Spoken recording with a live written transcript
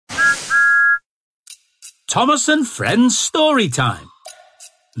Thomas and Friends Story Time.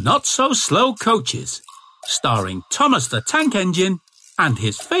 Not So Slow Coaches, starring Thomas the Tank Engine and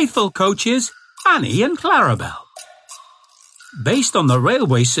his faithful coaches, Annie and Clarabel. Based on the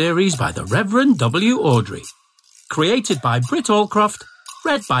railway series by the Reverend W. Awdry. Created by Britt Allcroft,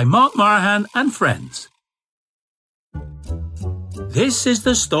 read by Mark Marahan and friends. This is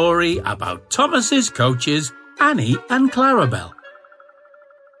the story about Thomas's coaches, Annie and Clarabel.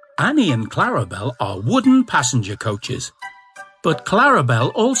 Annie and Clarabel are wooden passenger coaches, but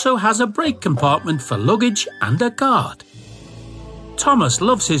Clarabel also has a brake compartment for luggage and a guard. Thomas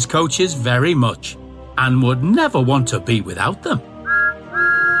loves his coaches very much and would never want to be without them.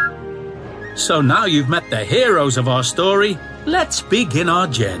 So now you've met the heroes of our story, let's begin our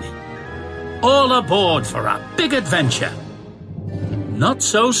journey. All aboard for a big adventure. Not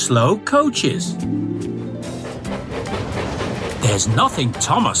So Slow Coaches. There's nothing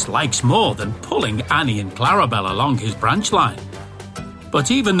Thomas likes more than pulling Annie and Clarabel along his branch line. But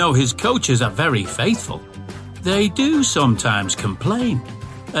even though his coaches are very faithful, they do sometimes complain,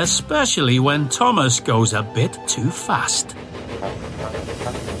 especially when Thomas goes a bit too fast.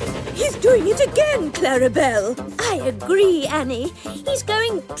 He's doing it again, Clarabel. I agree, Annie. He's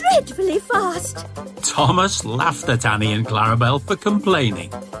going dreadfully fast. Thomas laughed at Annie and Clarabel for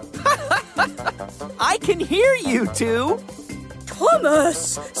complaining. I can hear you two.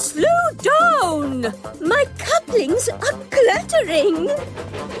 Thomas, slow down. My couplings are clattering.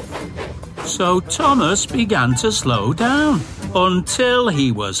 So Thomas began to slow down until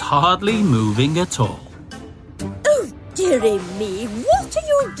he was hardly moving at all. Oh, dearie me, what are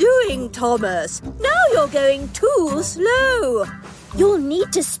you doing, Thomas? Now you're going too slow. You'll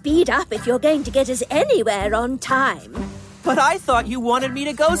need to speed up if you're going to get us anywhere on time. But I thought you wanted me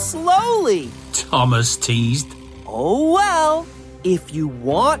to go slowly. Thomas teased. Oh, well, if you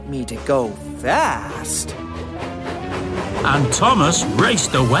want me to go fast. And Thomas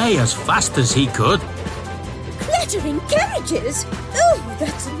raced away as fast as he could. Clattering carriages? Oh,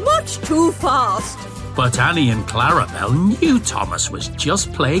 that's much too fast. But Annie and Clarabel knew Thomas was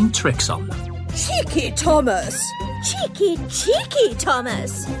just playing tricks on them. Cheeky Thomas. Cheeky, cheeky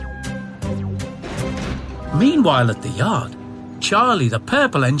Thomas. Meanwhile at the yard, Charlie the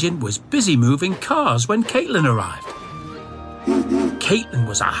purple engine was busy moving cars when Caitlin arrived. Caitlin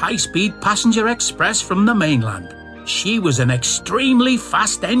was a high-speed passenger express from the mainland. She was an extremely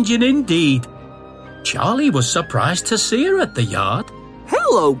fast engine indeed. Charlie was surprised to see her at the yard.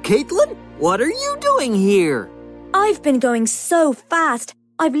 Hello, Caitlin. What are you doing here? I've been going so fast.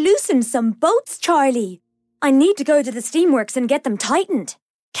 I've loosened some boats, Charlie. I need to go to the steamworks and get them tightened.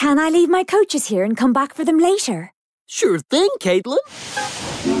 Can I leave my coaches here and come back for them later? Sure thing, Caitlin.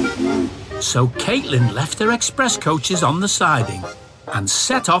 So Caitlin left her express coaches on the siding and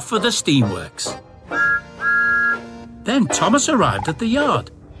set off for the steamworks. Then Thomas arrived at the yard.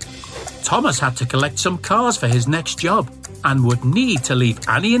 Thomas had to collect some cars for his next job and would need to leave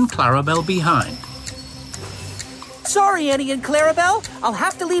Annie and Clarabel behind. Sorry, Annie and Clarabel. I'll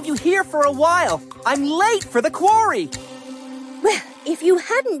have to leave you here for a while. I'm late for the quarry. Well, if you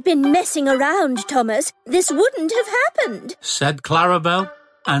hadn't been messing around, Thomas, this wouldn't have happened, said Clarabel,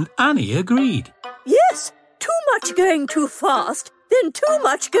 and Annie agreed. Yes, too much going too fast, then too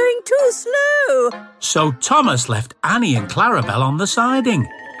much going too slow. So Thomas left Annie and Clarabel on the siding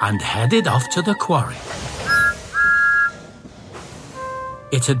and headed off to the quarry.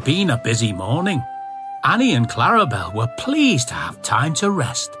 It had been a busy morning. Annie and Clarabel were pleased to have time to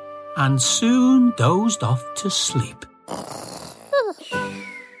rest and soon dozed off to sleep.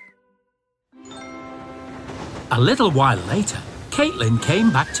 A little while later, Caitlin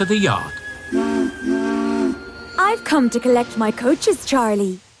came back to the yard. I've come to collect my coaches,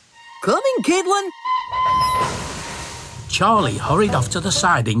 Charlie. Coming, Caitlin. Charlie hurried off to the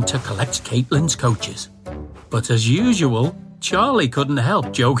siding to collect Caitlin's coaches. But as usual, Charlie couldn't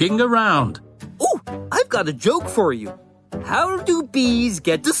help joking around. Oh, I've got a joke for you. How do bees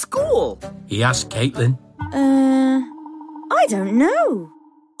get to school? He asked Caitlin. I don't know.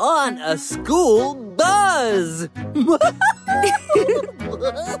 On a school bus.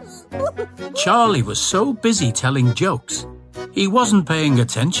 Charlie was so busy telling jokes, he wasn't paying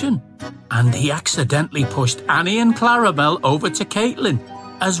attention, and he accidentally pushed Annie and Clarabel over to Caitlin,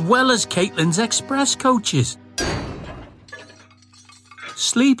 as well as Caitlin's express coaches.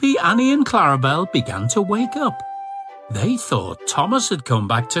 Sleepy Annie and Clarabel began to wake up. They thought Thomas had come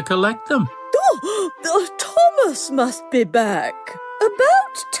back to collect them. Oh, Thomas must be back.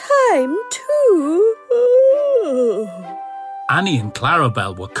 About time, too. Oh. Annie and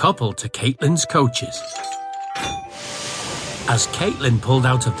Clarabel were coupled to Caitlin's coaches. As Caitlin pulled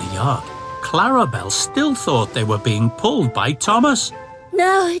out of the yard, Clarabel still thought they were being pulled by Thomas.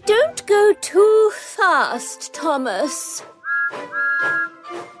 Now, don't go too fast, Thomas.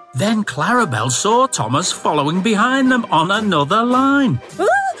 Then Clarabel saw Thomas following behind them on another line.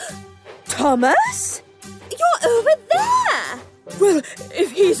 Thomas? You're over there. Well,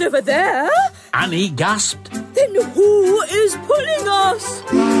 if he's over there... Annie gasped. Then who is pulling us?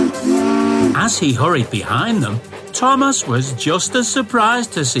 As he hurried behind them, Thomas was just as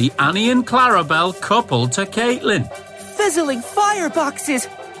surprised to see Annie and Clarabel coupled to Caitlin. Fizzling fireboxes!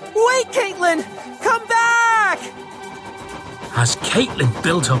 Wait, Caitlin! Come back! As Caitlin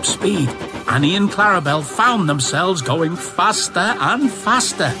built up speed, Annie and Clarabel found themselves going faster and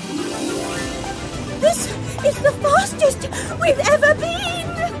faster. This is the fastest we've ever been.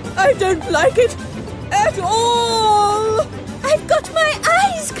 I don't like it at all. I've got my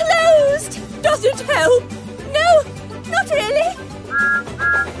eyes closed. Does it help? No, not really.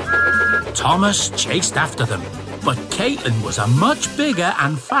 Thomas chased after them, but Caitlin was a much bigger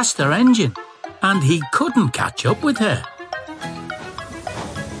and faster engine, and he couldn't catch up with her.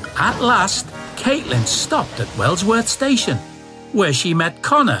 At last, Caitlin stopped at Wellsworth Station, where she met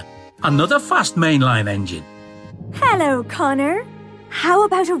Connor, another fast mainline engine. Hello, Connor. How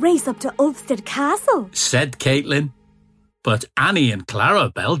about a race up to Ulfstead Castle? Said Caitlin. But Annie and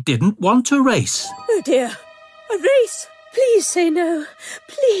Clarabel didn't want to race. Oh dear, a race. Please say no.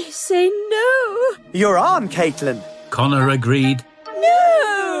 Please say no. You're on, Caitlin. Connor agreed.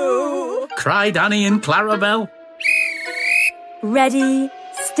 No! Cried Annie and Clarabel. Ready,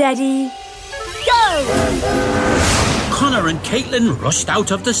 steady, go! Connor and Caitlin rushed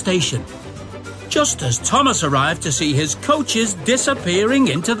out of the station, just as Thomas arrived to see his coaches disappearing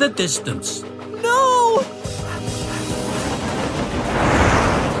into the distance. No!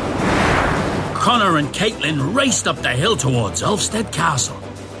 Connor and Caitlin raced up the hill towards Ulfstead Castle.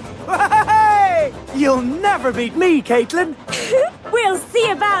 Hey! You'll never beat me, Caitlin. We'll see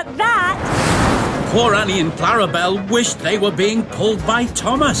about that. Poor Annie and Clarabel wished they were being pulled by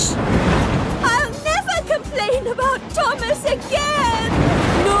Thomas. I'll never complain about Thomas again.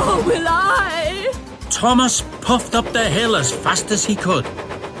 Nor will I. Thomas puffed up the hill as fast as he could.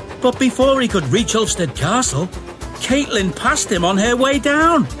 But before he could reach Ulfstead Castle, Caitlin passed him on her way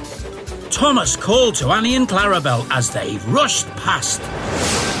down. Thomas called to Annie and Clarabel as they rushed past.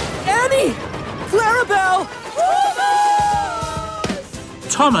 Annie! Clarabel!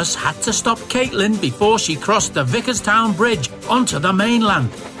 Thomas had to stop Caitlin before she crossed the Vickerstown Bridge onto the mainland.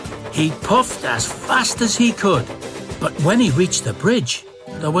 He puffed as fast as he could, but when he reached the bridge,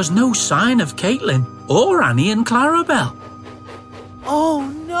 there was no sign of Caitlin or Annie and Clarabel. Oh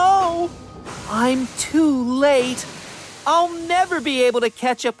no! I'm too late. I'll never be able to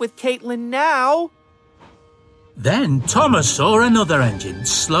catch up with Caitlin now. Then Thomas saw another engine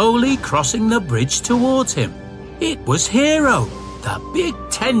slowly crossing the bridge towards him. It was Hero, the big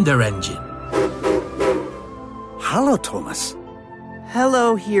tender engine. Hello, Thomas.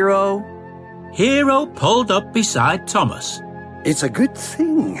 Hello, Hero. Hero pulled up beside Thomas. It's a good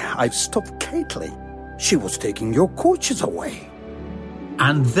thing I've stopped Caitlin. She was taking your coaches away.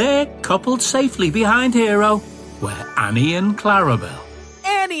 And there, coupled safely behind Hero, were Annie and Clarabel.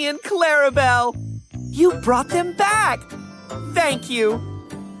 Annie and Clarabel! You brought them back! Thank you!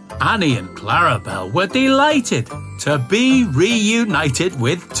 Annie and Clarabel were delighted to be reunited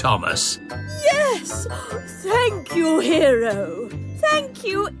with Thomas. Yes! Thank you, Hero. Thank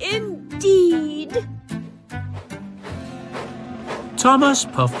you indeed. Thomas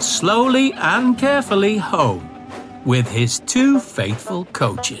puffed slowly and carefully home with his two faithful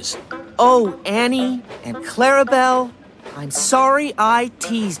coaches. Oh, Annie and Clarabel, I'm sorry I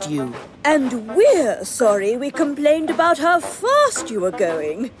teased you. And we're sorry we complained about how fast you were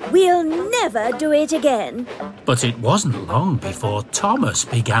going. We'll never do it again. But it wasn't long before Thomas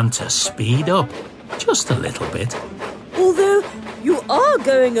began to speed up, just a little bit. Although you are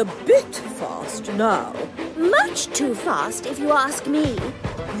going a bit fast now. Much too fast, if you ask me.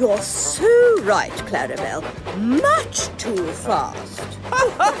 You're so right, Clarabel. Much too fast.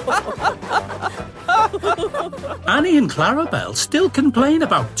 Annie and Clarabel still complain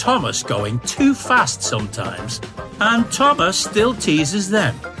about Thomas going too fast sometimes, and Thomas still teases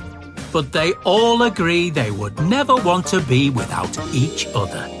them. But they all agree they would never want to be without each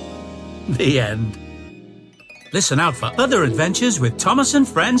other. The end. Listen out for other adventures with Thomas and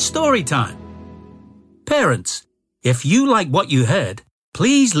Friends Storytime. Parents, if you like what you heard,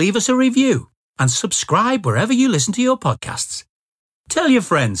 please leave us a review and subscribe wherever you listen to your podcasts. Tell your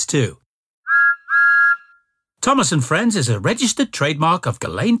friends too. Thomas and Friends is a registered trademark of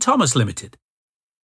Ghislaine Thomas Limited.